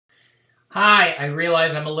Hi, I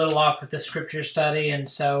realize I'm a little off with the scripture study, and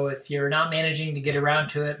so if you're not managing to get around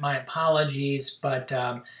to it, my apologies, but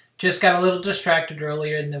just got a little distracted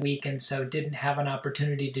earlier in the week, and so didn't have an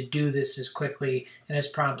opportunity to do this as quickly and as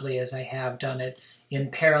promptly as I have done it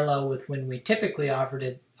in parallel with when we typically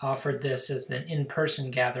offered this as an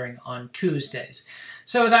in-person gathering on Tuesdays.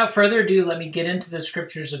 So without further ado, let me get into the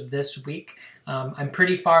scriptures of this week. I'm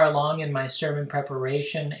pretty far along in my sermon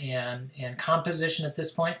preparation and composition at this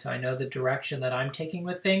point, so I know the direction that I'm taking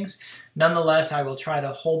with things. Nonetheless, I will try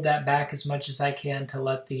to hold that back as much as I can to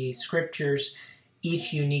let the scriptures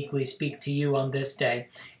each uniquely speak to you on this day.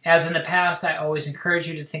 As in the past, I always encourage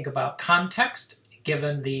you to think about context,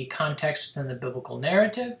 given the context within the biblical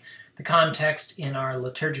narrative, the context in our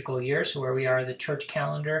liturgical year, so where we are in the church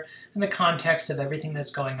calendar, and the context of everything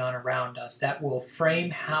that's going on around us. That will frame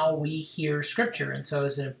how we hear Scripture, and so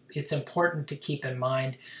it's important to keep in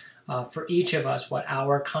mind for each of us what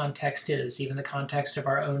our context is. Even the context of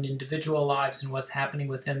our own individual lives and what's happening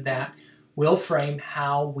within that will frame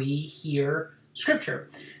how we hear Scripture.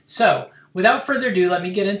 So, without further ado, let me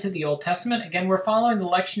get into the Old Testament. Again, we're following the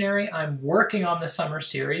lectionary. I'm working on the summer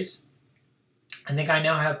series. I think I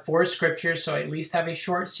now have 4 scriptures, so I at least have a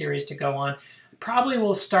short series to go on. Probably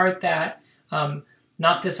will start that,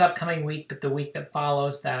 not this upcoming week, but the week that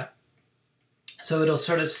follows that. So it'll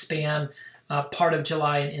sort of span part of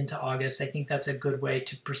July and into August. I think that's a good way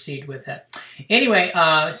to proceed with it. Anyway,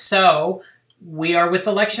 so we are with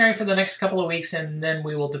the lectionary for the next couple of weeks, and then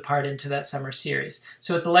we will depart into that summer series.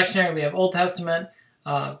 So with the lectionary, we have Old Testament,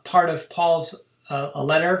 part of Paul's a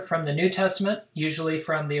letter from the New Testament, usually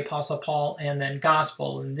from the Apostle Paul, and then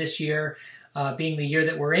Gospel. And this year, being the year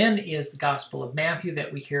that we're in, is the Gospel of Matthew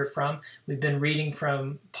that we hear from. We've been reading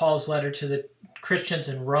from Paul's letter to the Christians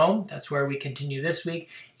in Rome. That's where we continue this week.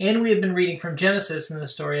 And we have been reading from Genesis and the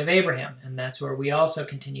story of Abraham, and that's where we also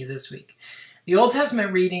continue this week. The Old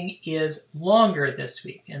Testament reading is longer this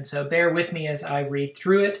week, and so bear with me as I read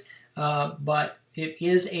through it, but it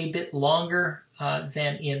is a bit longer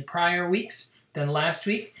than in prior weeks, than last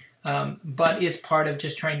week, but is part of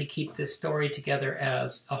just trying to keep this story together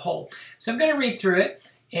as a whole. So I'm going to read through it,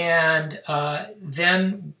 and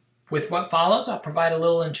then with what follows, I'll provide a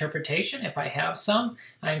little interpretation if I have some.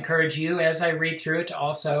 I encourage you, as I read through it, to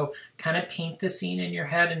also kind of paint the scene in your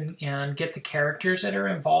head and get the characters that are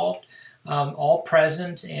involved all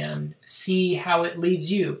present and see how it leads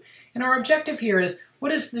you. And our objective here is,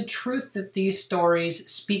 what is the truth that these stories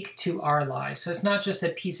speak to our lives? So it's not just a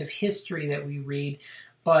piece of history that we read,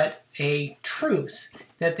 but a truth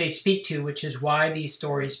that they speak to, which is why these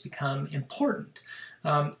stories become important.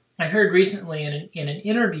 I heard recently in an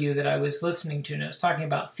interview that I was listening to, and it was talking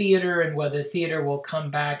about theater and whether theater will come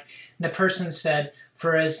back. And the person said,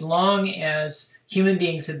 for as long as human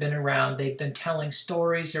beings have been around, they've been telling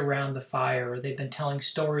stories around the fire, or they've been telling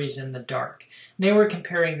stories in the dark. And they were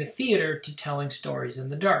comparing the theater to telling stories in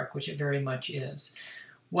the dark, which it very much is.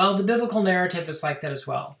 Well, the biblical narrative is like that as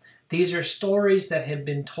well. These are stories that have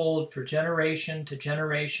been told for generation to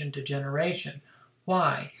generation to generation.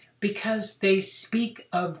 Why? Because they speak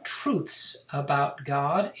of truths about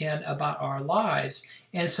God and about our lives,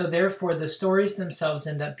 and so therefore the stories themselves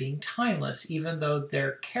end up being timeless, even though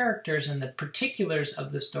their characters and the particulars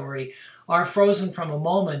of the story are frozen from a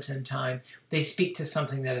moment in time. They speak to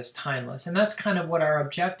something that is timeless, and that's kind of what our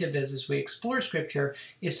objective is as we explore Scripture,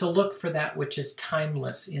 is to look for that which is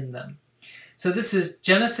timeless in them. So this is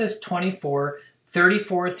Genesis 24,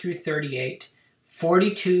 34 through 38,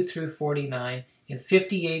 42 through 49, and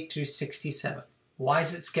 58 through 67. Why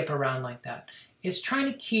does it skip around like that? It's trying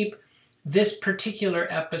to keep this particular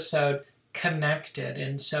episode connected,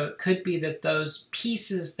 and so it could be that those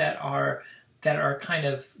pieces that are kind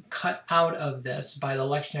of cut out of this by the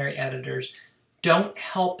lectionary editors don't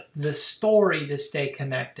help the story to stay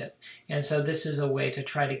connected. And so this is a way to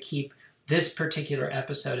try to keep this particular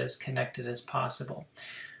episode as connected as possible.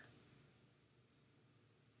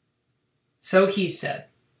 So he said,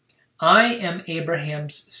 I am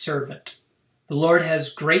Abraham's servant. The Lord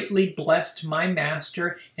has greatly blessed my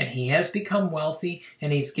master, and he has become wealthy,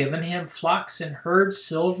 and he's given him flocks and herds,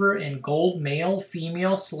 silver and gold, male,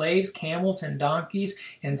 female, slaves, camels, and donkeys.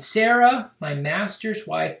 And Sarah, my master's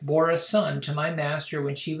wife, bore a son to my master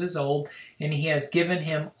when she was old, and he has given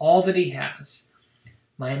him all that he has.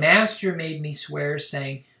 My master made me swear,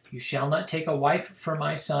 saying, You shall not take a wife for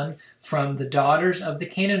my son from the daughters of the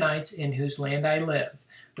Canaanites in whose land I live,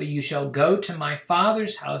 but you shall go to my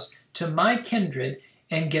father's house, to my kindred,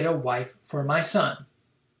 and get a wife for my son.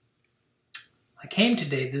 I came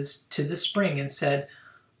today to the spring and said,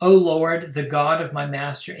 O Lord, the God of my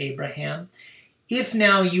master Abraham, If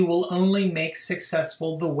now you will only make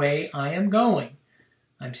successful the way I am going.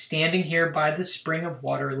 I'm standing here by the spring of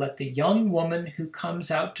water. Let the young woman who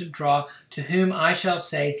comes out to draw, to whom I shall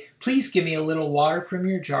say, please give me a little water from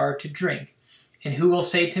your jar to drink. And who will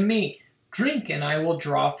say to me, drink, and I will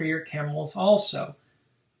draw for your camels also.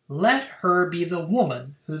 Let her be the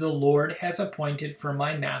woman who the Lord has appointed for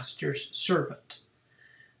my master's servant.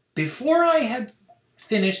 Before I had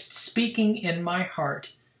finished speaking in my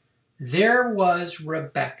heart, there was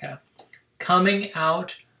Rebekah coming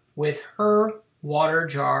out with her water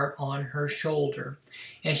jar on her shoulder,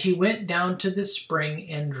 and she went down to the spring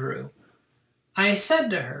and drew. I said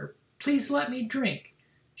to her, please let me drink.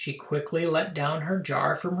 She quickly let down her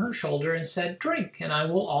jar from her shoulder and said, drink, and I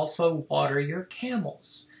will also water your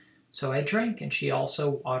camels. So I drank, and she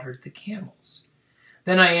also watered the camels.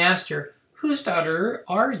 Then I asked her, whose daughter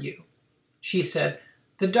are you? She said,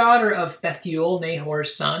 the daughter of Bethuel,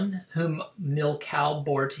 Nahor's son, whom Milcah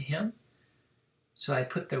bore to him. So I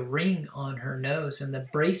put the ring on her nose and the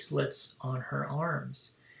bracelets on her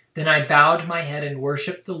arms. Then I bowed my head and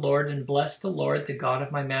worshipped the Lord and blessed the Lord, the God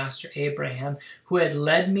of my master Abraham, who had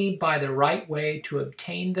led me by the right way to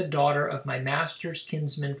obtain the daughter of my master's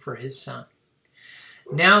kinsman for his son.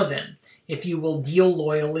 Now then, if you will deal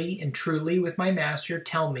loyally and truly with my master,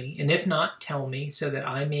 tell me, and if not, tell me, so that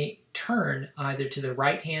I may turn either to the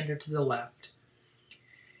right hand or to the left.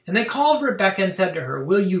 And they called Rebekah and said to her,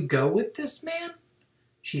 will you go with this man?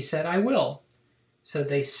 She said, I will. So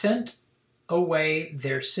they sent away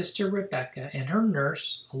their sister Rebekah and her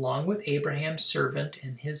nurse, along with Abraham's servant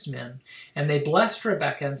and his men. And they blessed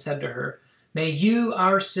Rebekah and said to her, may you,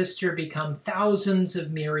 our sister, become thousands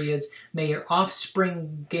of myriads. May your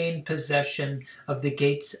offspring gain possession of the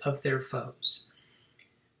gates of their foes.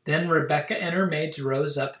 Then Rebekah and her maids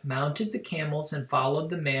rose up, mounted the camels, and followed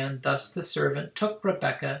the man. Thus the servant took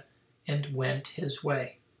Rebekah and went his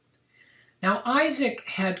way. Now Isaac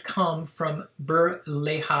had come from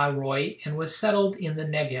Beer-lahai-roi and was settled in the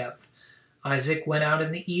Negev. Isaac went out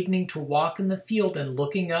in the evening to walk in the field, and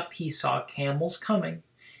looking up he saw camels coming.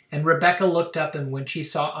 And Rebekah looked up, and when she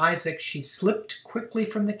saw Isaac, she slipped quickly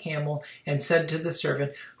from the camel and said to the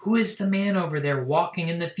servant, who is the man over there walking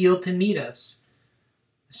in the field to meet us?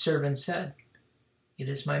 The servant said, it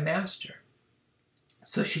is my master.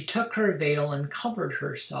 So she took her veil and covered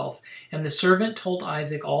herself, and the servant told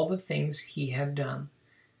Isaac all the things he had done.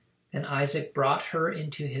 Then Isaac brought her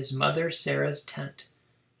into his mother Sarah's tent.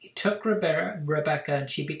 He took Rebekah, and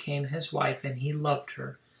she became his wife, and he loved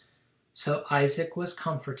her. So Isaac was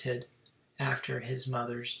comforted after his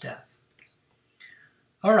mother's death.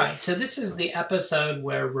 All right, so this is the episode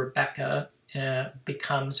where Rebekah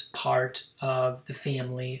becomes part of the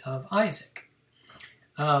family of Isaac.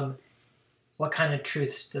 What kind of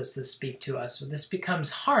truths does this speak to us? So this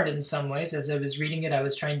becomes hard in some ways. As I was reading it, I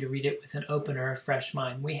was trying to read it with an open or a fresh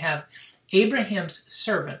mind. We have Abraham's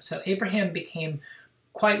servant. So Abraham became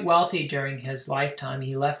quite wealthy during his lifetime.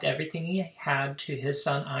 He left everything he had to his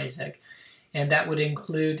son Isaac, and that would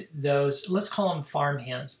include those, let's call them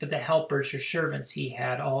farmhands, but the helpers or servants he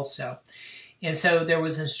had also. And so there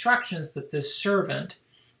was instructions that the servant,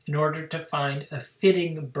 in order to find a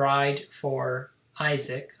fitting bride for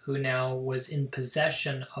Isaac, who now was in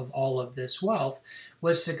possession of all of this wealth,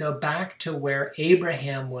 was to go back to where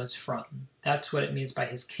Abraham was from. That's what it means by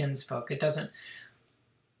his kinsfolk. It doesn't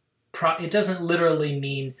literally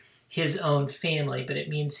mean his own family, but it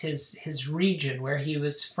means his region, where he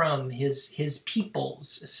was from, his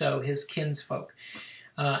peoples, so his kinsfolk.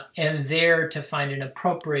 And there to find an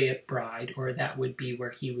appropriate bride, or that would be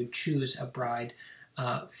where he would choose a bride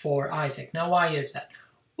for Isaac. Now, why is that?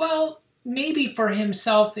 Well, maybe for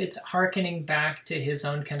himself, it's hearkening back to his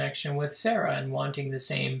own connection with Sarah and wanting the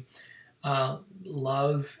same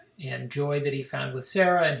love and joy that he found with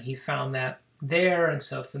Sarah, and he found that there, and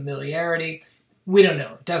so familiarity. We don't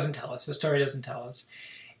know. It doesn't tell us. The story doesn't tell us.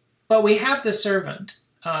 But we have the servant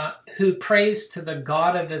who prays to the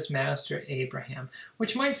God of his master Abraham,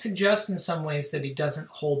 which might suggest in some ways that he doesn't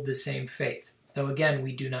hold the same faith, though again,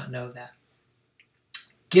 we do not know that.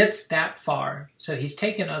 Gets that far, so he's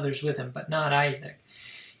taken others with him, but not Isaac,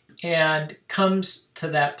 and comes to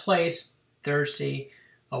that place, thirsty,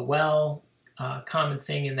 a well, common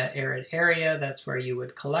thing in that arid area. That's where you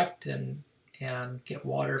would collect and get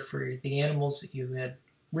water for the animals that you had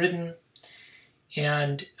ridden.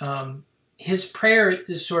 And his prayer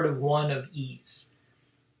is sort of one of ease.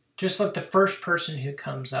 Just let the first person who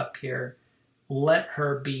comes up here, let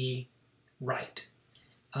her be right.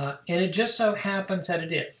 And it just so happens that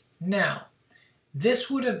it is. Now, this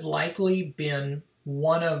would have likely been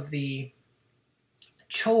one of the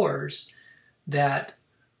chores that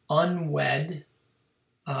unwed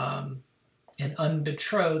and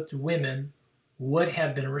unbetrothed women would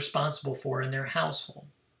have been responsible for in their household.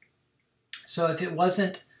 So if it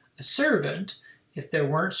wasn't a servant, if there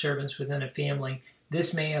weren't servants within a family,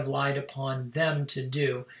 this may have lied upon them to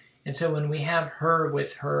do. And so when we have her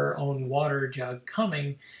with her own water jug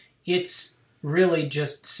coming, it's really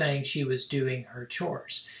just saying she was doing her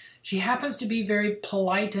chores. She happens to be very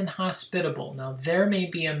polite and hospitable. Now, there may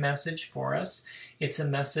be a message for us. It's a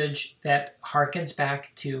message that harkens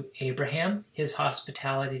back to Abraham, his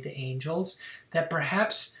hospitality to angels, that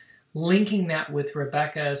perhaps linking that with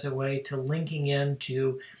Rebecca as a way to linking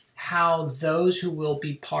into how those who will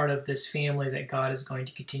be part of this family that God is going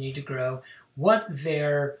to continue to grow, what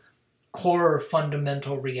their core or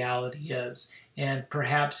fundamental reality is. And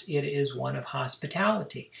perhaps it is one of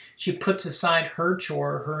hospitality. She puts aside her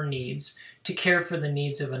chore, her needs, to care for the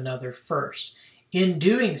needs of another first. In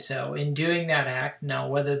doing so, in doing that act, now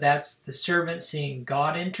whether that's the servant seeing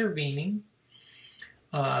God intervening,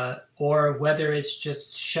 or whether it's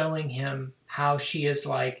just showing him how she is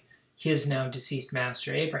like his now deceased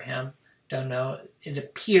master Abraham, don't know. It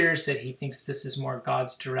appears that he thinks this is more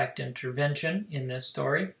God's direct intervention in this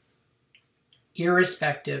story.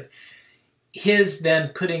 Irrespective, his then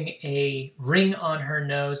putting a ring on her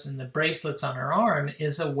nose and the bracelets on her arm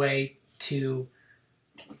is a way to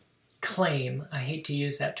claim, I hate to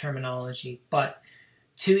use that terminology, but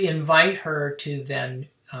to invite her to then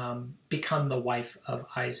become the wife of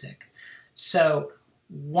Isaac. So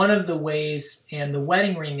one of the ways, and the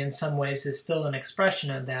wedding ring in some ways is still an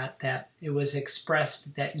expression of that, that it was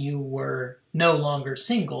expressed that you were no longer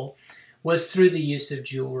single, was through the use of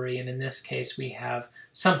jewelry. And in this case, we have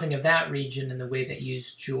something of that region in the way that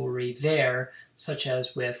used jewelry there, such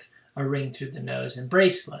as with a ring through the nose and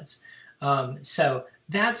bracelets. So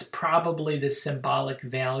that's probably the symbolic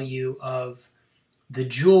value of the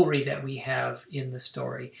jewelry that we have in the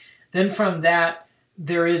story. Then from that,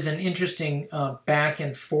 there is an interesting back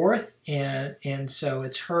and forth, and so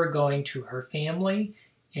it's her going to her family,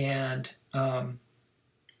 and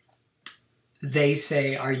they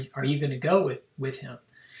say, are you going to go with him?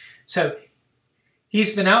 So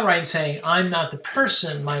he's been outright saying, I'm not the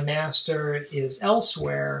person, my master is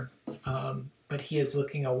elsewhere, but he is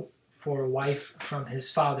looking for a wife from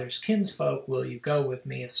his father's kinsfolk. Will you go with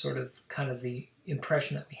me? It's sort of kind of the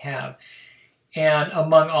impression that we have. And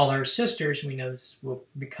among all her sisters, we know this will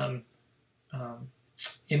become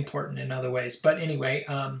important in other ways. But anyway,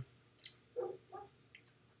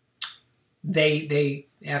 they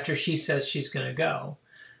after she says she's going to go,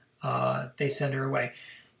 they send her away.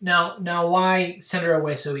 Now, why send her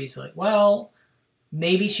away so easily? Well,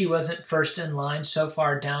 maybe she wasn't first in line, so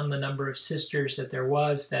far down the number of sisters that there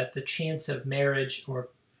was, that the chance of marriage, or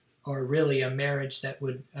really a marriage that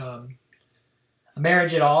would a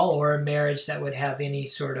marriage at all, or a marriage that would have any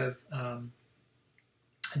sort of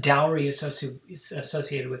dowry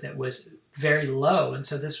associated with it, was very low. And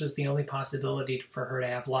so this was the only possibility for her to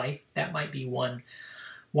have life. That might be one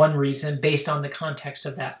reason, based on the context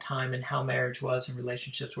of that time and how marriage was and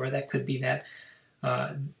relationships were. That could be that.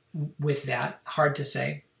 With that, hard to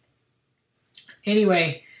say.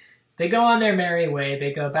 Anyway, they go on their merry way.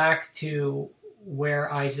 They go back to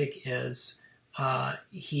where Isaac is.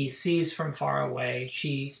 He sees from far away.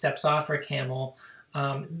 She steps off her camel.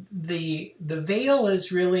 The veil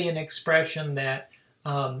is really an expression that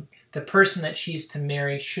the person that she's to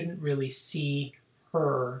marry shouldn't really see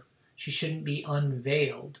her. She shouldn't be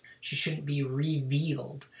unveiled. She shouldn't be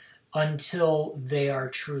revealed until they are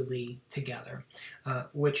truly together,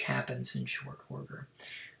 which happens in short order.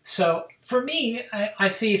 So for me, I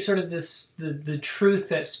see sort of this the truth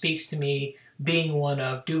that speaks to me being one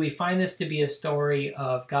of, do we find this to be a story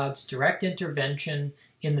of God's direct intervention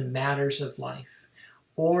in the matters of life?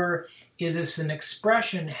 Or is this an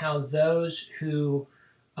expression how those who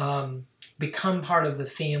become part of the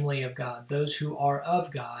family of God, those who are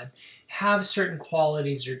of God, have certain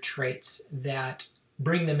qualities or traits that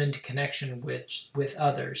bring them into connection with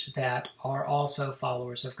others that are also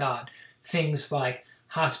followers of God? Things like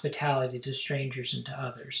hospitality to strangers and to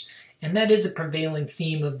others. And that is a prevailing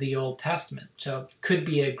theme of the Old Testament. So it could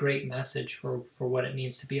be a great message for what it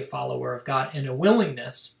means to be a follower of God, and a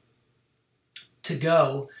willingness to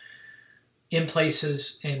go in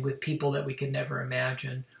places and with people that we could never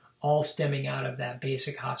imagine, all stemming out of that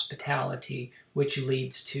basic hospitality, which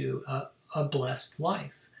leads to a blessed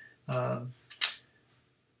life.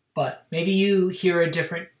 But maybe you hear a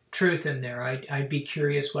different truth in there. I'd be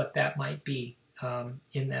curious what that might be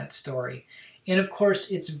in that story. And of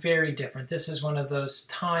course, it's very different. This is one of those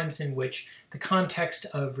times in which the context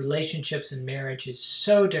of relationships and marriage is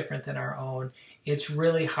so different than our own. It's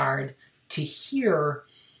really hard to hear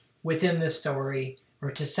within the story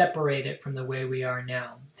or to separate it from the way we are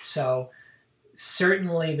now. So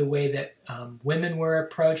certainly the way that women were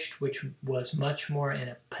approached, which was much more in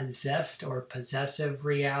a possessed or possessive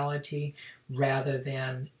reality rather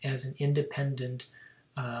than as an independent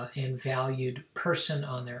and valued person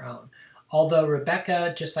on their own. Although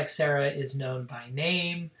Rebecca, just like Sarah, is known by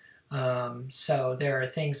name, so there are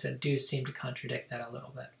things that do seem to contradict that a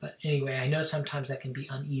little bit. But anyway, I know sometimes that can be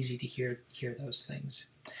uneasy to hear those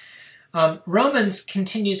things. Romans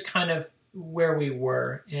continues kind of where we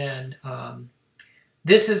were, and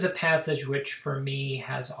this is a passage which for me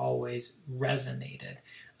has always resonated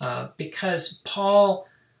because Paul,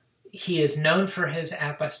 he is known for his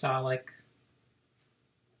apostolic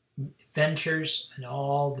ventures and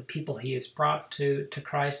all the people he has brought to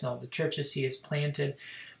Christ and all the churches he has planted.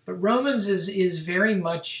 But Romans is very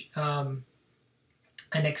much an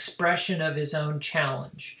expression of his own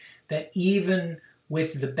challenge, that even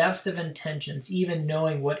with the best of intentions, even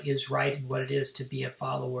knowing what is right and what it is to be a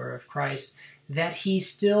follower of Christ, that he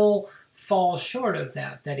still falls short of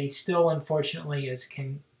that he still unfortunately is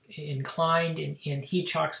inclined, and he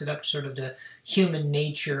chalks it up sort of to human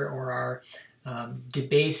nature or our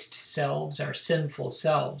debased selves, our sinful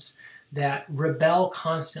selves, that rebel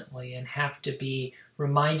constantly and have to be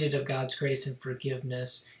reminded of God's grace and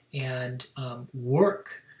forgiveness and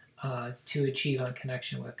work to achieve on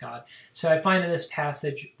connection with God. So I find in this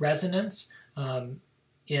passage resonance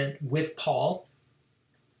with Paul,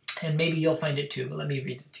 and maybe you'll find it too, but let me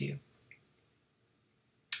read it to you.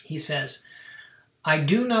 He says, "I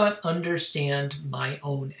do not understand my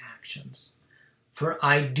own actions, for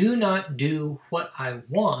I do not do what I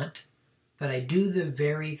want, but I do the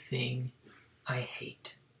very thing I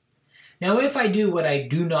hate. Now if I do what I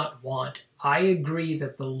do not want, I agree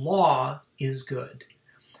that the law is good.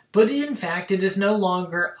 But in fact it is no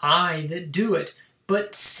longer I that do it,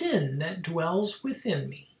 but sin that dwells within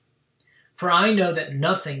me. For I know that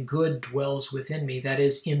nothing good dwells within me, that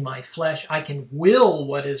is, in my flesh. I can will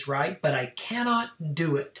what is right, but I cannot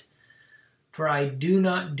do it. For I do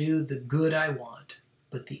not do the good I want,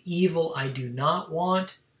 but the evil I do not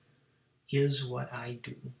want is what I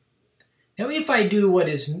do. Now if I do what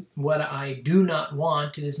I do not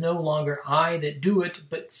want, it is no longer I that do it,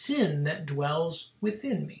 but sin that dwells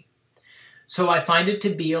within me. So I find it to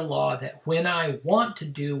be a law that when I want to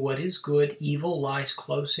do what is good, evil lies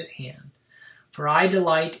close at hand. For I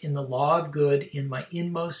delight in the law of good in my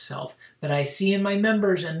inmost self, but I see in my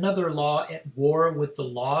members another law at war with the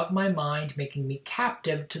law of my mind, making me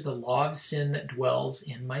captive to the law of sin that dwells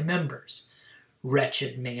in my members.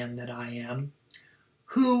 Wretched man that I am!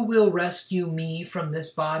 Who will rescue me from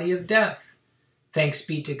this body of death? Thanks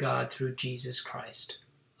be to God through Jesus Christ,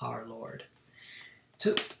 our Lord."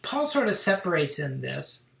 So Paul sort of separates in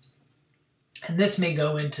this, and this may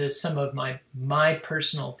go into some of my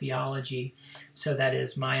personal theology, so that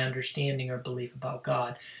is my understanding or belief about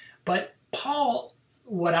God. But Paul,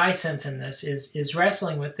 what I sense in this is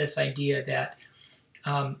wrestling with this idea that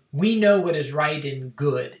we know what is right and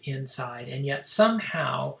good inside, and yet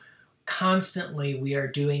somehow constantly we are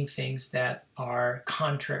doing things that are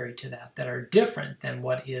contrary to that are different than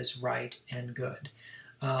what is right and good.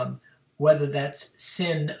 Whether that's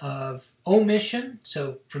sin of omission,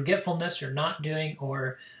 so forgetfulness or not doing,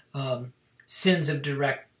 or sins of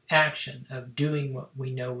direct action, of doing what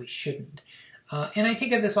we know we shouldn't. And I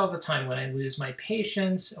think of this all the time when I lose my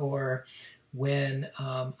patience, or when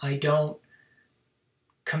I don't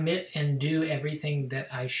commit and do everything that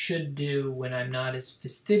I should do, when I'm not as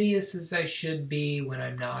fastidious as I should be, when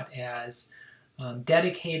I'm not as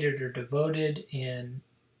dedicated or devoted in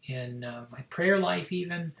my prayer life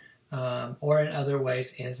even, or in other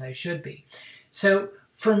ways as I should be. So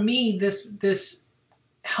for me, this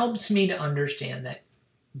helps me to understand that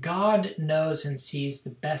God knows and sees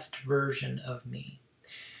the best version of me.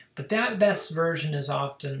 But that best version is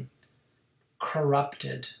often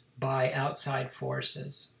corrupted by outside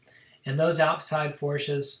forces. And those outside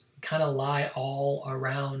forces kind of lie all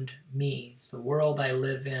around me. It's the world I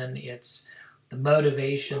live in. It's the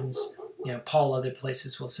motivations, Paul other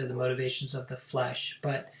places will say the motivations of the flesh,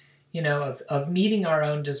 but of meeting our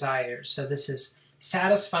own desires. So this is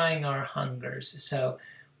satisfying our hungers. So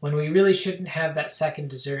when we really shouldn't have that second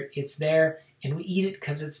dessert, it's there, and we eat it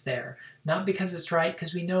because it's there. Not because it's right,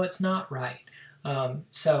 because we know it's not right.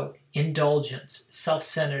 So indulgence,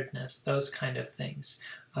 self-centeredness, those kind of things.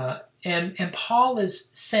 And Paul is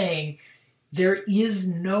saying there is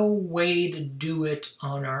no way to do it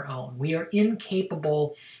on our own. We are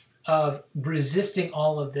incapable of resisting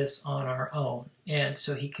all of this on our own. And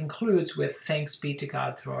so he concludes with, thanks be to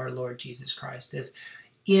God through our Lord Jesus Christ. As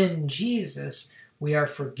in Jesus, We are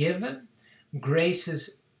forgiven. Grace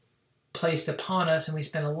is placed upon us, and we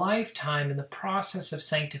spend a lifetime in the process of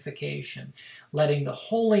sanctification, letting the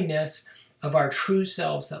holiness of our true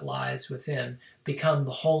selves that lies within become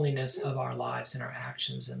the holiness of our lives and our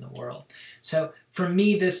actions in the world. So for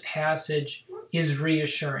me, this passage is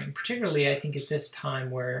reassuring, particularly I think at this time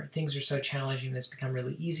where things are so challenging and it's become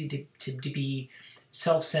really easy to be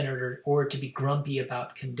self-centered or to be grumpy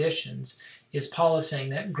about conditions. Is Paul is saying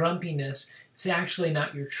that grumpiness is actually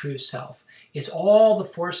not your true self. It's all the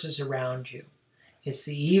forces around you. It's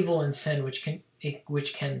the evil and sin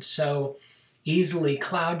which can so easily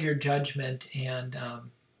cloud your judgment and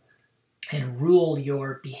rule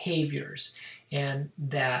your behaviors, and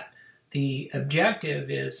that the objective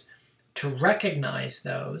is to recognize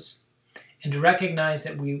those and to recognize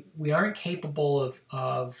that we aren't capable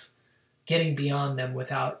of getting beyond them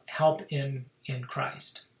without help in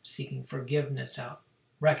Christ, seeking forgiveness out,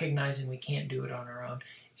 recognizing we can't do it on our own,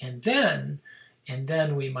 and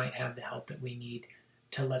then we might have the help that we need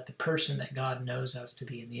to let the person that God knows us to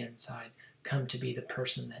be in the inside come to be the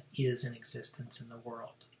person that is in existence in the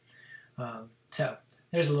world. So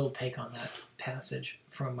there's a little take on that passage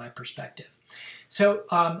from my perspective. So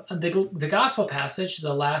the gospel passage,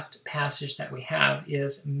 the last passage that we have,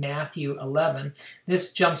 is Matthew 11.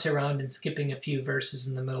 This jumps around and skipping a few verses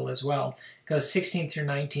in the middle as well. It goes 16 through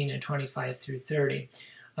 19 and 25 through 30.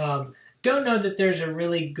 Don't know that there's a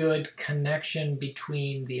really good connection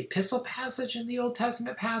between the epistle passage and the Old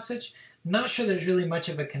Testament passage. Not sure there's really much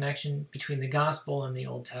of a connection between the gospel and the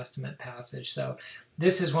Old Testament passage. So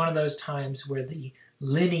this is one of those times where the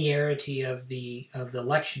linearity of the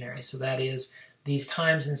lectionary, so that is these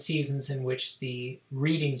times and seasons in which the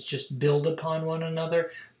readings just build upon one another,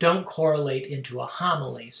 don't correlate into a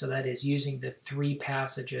homily, so that is using the three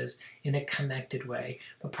passages in a connected way,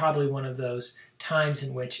 but probably one of those times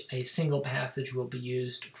in which a single passage will be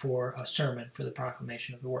used for a sermon, for the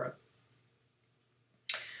proclamation of the word.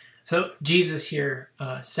 So Jesus here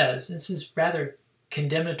says, this is rather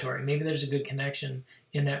condemnatory, maybe there's a good connection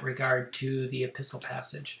in that regard to the epistle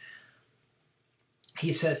passage.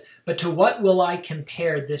 He says, "But to what will I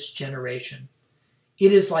compare this generation?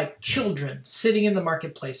 It is like children sitting in the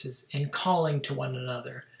marketplaces and calling to one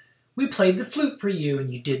another. We played the flute for you,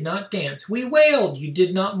 and you did not dance. We wailed, you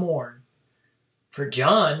did not mourn. For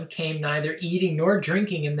John came neither eating nor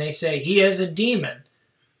drinking, and they say, he has a demon.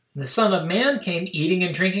 And the Son of Man came eating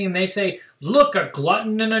and drinking, and they say, look, a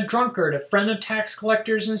glutton and a drunkard, a friend of tax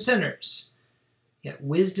collectors and sinners. Yet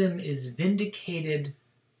wisdom is vindicated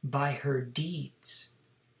by her deeds."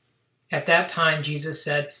 At that time, Jesus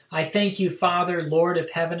said, "I thank you, Father, Lord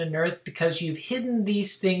of heaven and earth, because you've hidden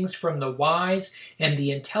these things from the wise and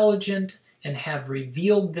the intelligent and have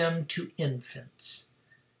revealed them to infants.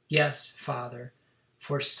 Yes, Father,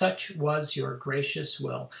 for such was your gracious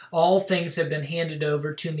will. All things have been handed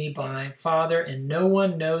over to me by my Father, and no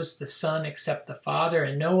one knows the Son except the Father,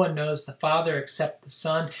 and no one knows the Father except the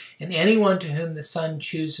Son, and anyone to whom the Son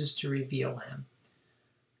chooses to reveal him.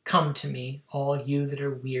 Come to me, all you that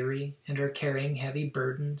are weary and are carrying heavy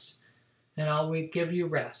burdens, and I will give you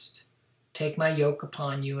rest. Take my yoke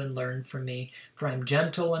upon you and learn from me, for I am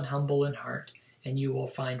gentle and humble in heart, and you will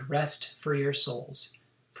find rest for your souls.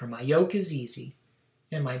 For my yoke is easy,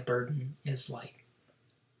 and my burden is light."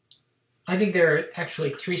 I think there are actually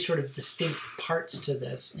three sort of distinct parts to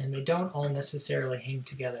this, and they don't all necessarily hang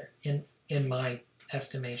together in my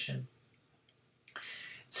estimation.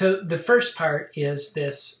 So the first part is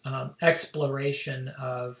this exploration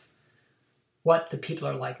of what the people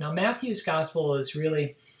are like. Now, Matthew's gospel is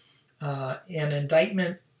really an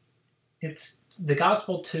indictment. It's the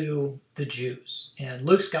gospel to the Jews, and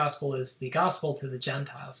Luke's gospel is the gospel to the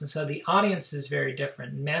Gentiles. And so the audience is very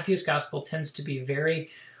different. Matthew's gospel tends to be very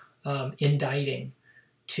indicting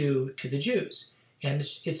to the Jews, and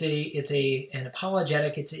it's an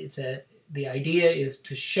apologetic. The idea is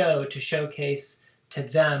to showcase to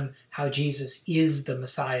them how Jesus is the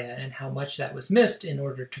Messiah and how much that was missed in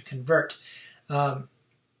order to convert.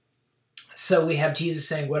 So we have Jesus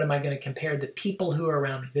saying, what am I going to compare the people who are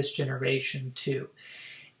around this generation to?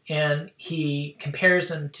 And he compares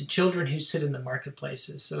them to children who sit in the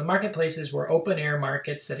marketplaces. So the marketplaces were open-air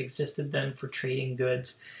markets that existed then for trading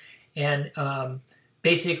goods. And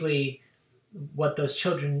basically what those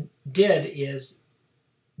children did is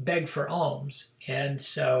beg for alms. And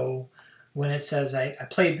so when it says, I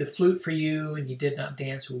played the flute for you and you did not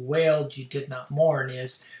dance, we wailed, you did not mourn,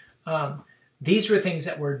 is these were things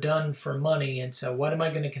that were done for money. And so what am I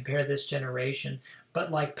going to compare this generation?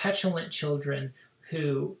 But like petulant children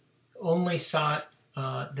who only sought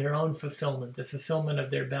their own fulfillment, the fulfillment of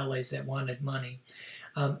their bellies that wanted money.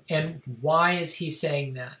 And why is he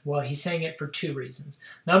saying that? Well, he's saying it for two reasons.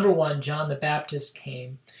 Number one, John the Baptist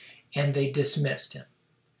came and they dismissed him.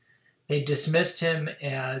 They dismissed him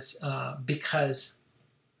as because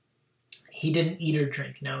he didn't eat or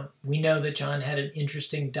drink. Now, we know that John had an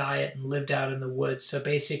interesting diet and lived out in the woods. So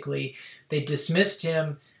basically, they dismissed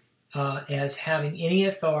him as having any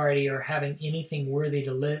authority or having anything worthy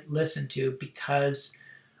to listen to because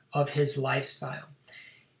of his lifestyle.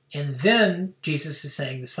 And then Jesus is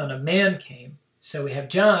saying the Son of Man came. So we have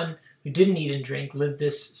John, who didn't eat and drink, lived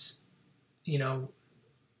this,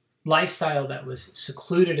 lifestyle that was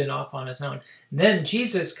secluded and off on his own. And then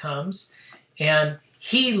Jesus comes and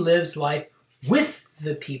he lives life with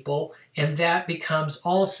the people, and that becomes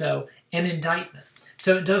also an indictment.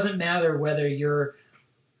 So it doesn't matter whether you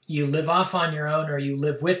live off on your own or you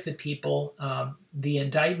live with the people. The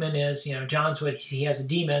indictment is, he has a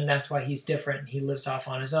demon, that's why he's different. He lives off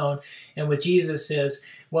on his own. And with Jesus is,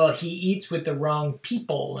 well, he eats with the wrong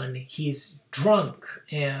people and he's drunk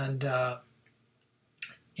and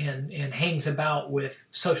hangs about with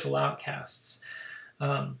social outcasts.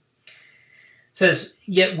 Says,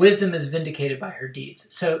 yet wisdom is vindicated by her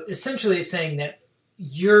deeds. So essentially it's saying that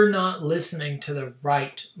you're not listening to the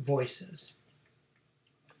right voices.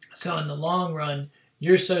 So in the long run,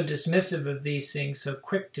 you're so dismissive of these things, so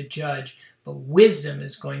quick to judge, but wisdom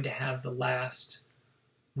is going to have the last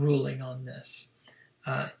ruling on this.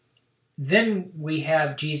 Then we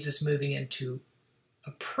have Jesus moving into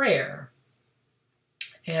a prayer.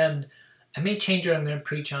 And I may change what I'm going to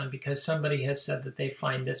preach on because somebody has said that they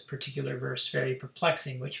find this particular verse very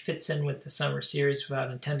perplexing, which fits in with the summer series without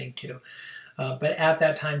intending to. But at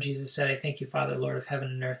that time, Jesus said, I thank you, Father, Lord of heaven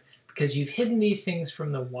and earth, because you've hidden these things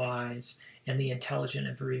from the wise and the intelligent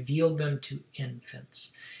and revealed them to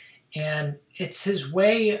infants. And it's his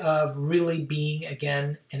way of really being,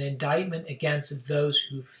 again, an indictment against those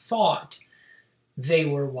who thought they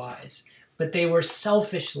were wise. But they were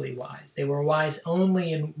selfishly wise. They were wise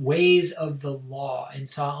only in ways of the law and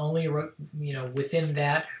saw only, within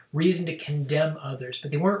that reason to condemn others. But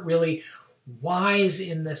they weren't really wise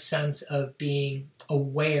in the sense of being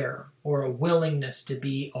aware or a willingness to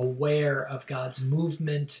be aware of God's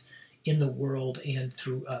movement in the world and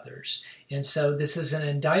through others. And so this is an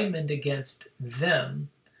indictment against them,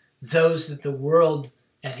 those that the world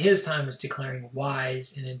at his time was declaring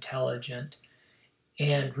wise and intelligent,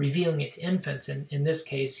 and revealing it to infants. And in this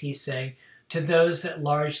case, he's saying to those that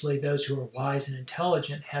largely those who are wise and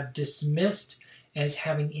intelligent have dismissed as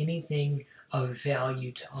having anything of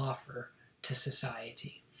value to offer to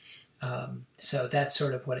society. So that's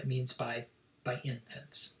sort of what it means by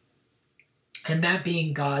infants. And that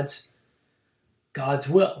being God's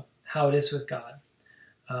will, how it is with God.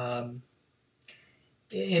 And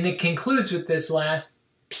it concludes with this last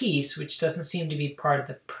piece, which doesn't seem to be part of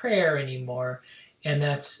the prayer anymore, and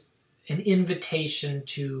that's an invitation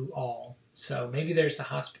to all. So maybe there's the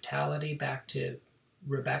hospitality back to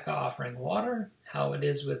Rebecca offering water, how it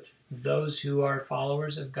is with those who are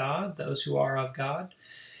followers of God, those who are of God.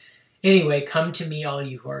 Anyway, come to me, all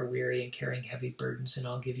you who are weary and carrying heavy burdens, and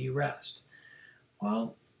I'll give you rest.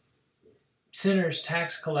 Well, sinners,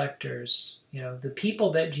 tax collectors, the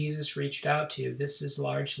people that Jesus reached out to, this is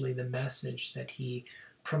largely the message that he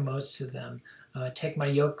promotes to them. Take my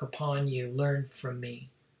yoke upon you, learn from me.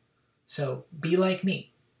 So be like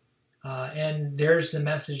me. And there's the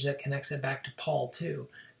message that connects it back to Paul too.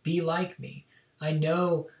 Be like me. I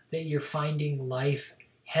know that you're finding life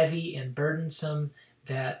heavy and burdensome,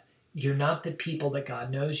 that you're not the people that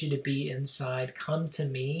God knows you to be inside. Come to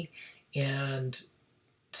me and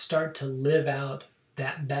start to live out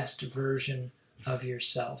that best version of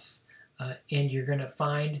yourself. And you're going to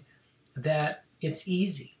find that it's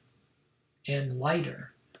easy and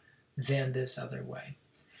lighter than this other way.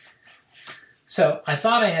 So I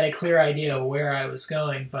thought I had a clear idea of where I was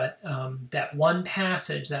going, but that one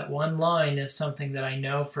passage, that one line is something that I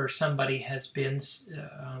know for somebody has been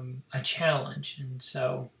a challenge. And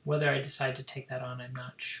so whether I decide to take that on, I'm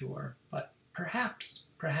not sure, but perhaps.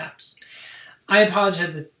 I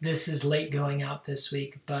apologize that this is late going out this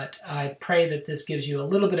week, but I pray that this gives you a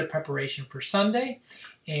little bit of preparation for Sunday,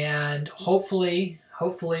 and hopefully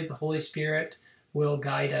the Holy Spirit will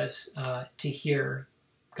guide us to hear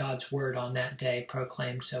God's word on that day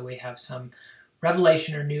proclaimed, so we have some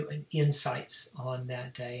revelation or new insights on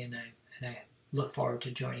that day, and I look forward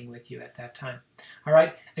to joining with you at that time. All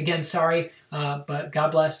right, again, sorry, but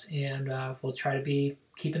God bless, and we'll try to be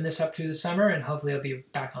keeping this up through the summer, and hopefully I'll be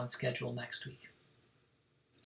back on schedule next week.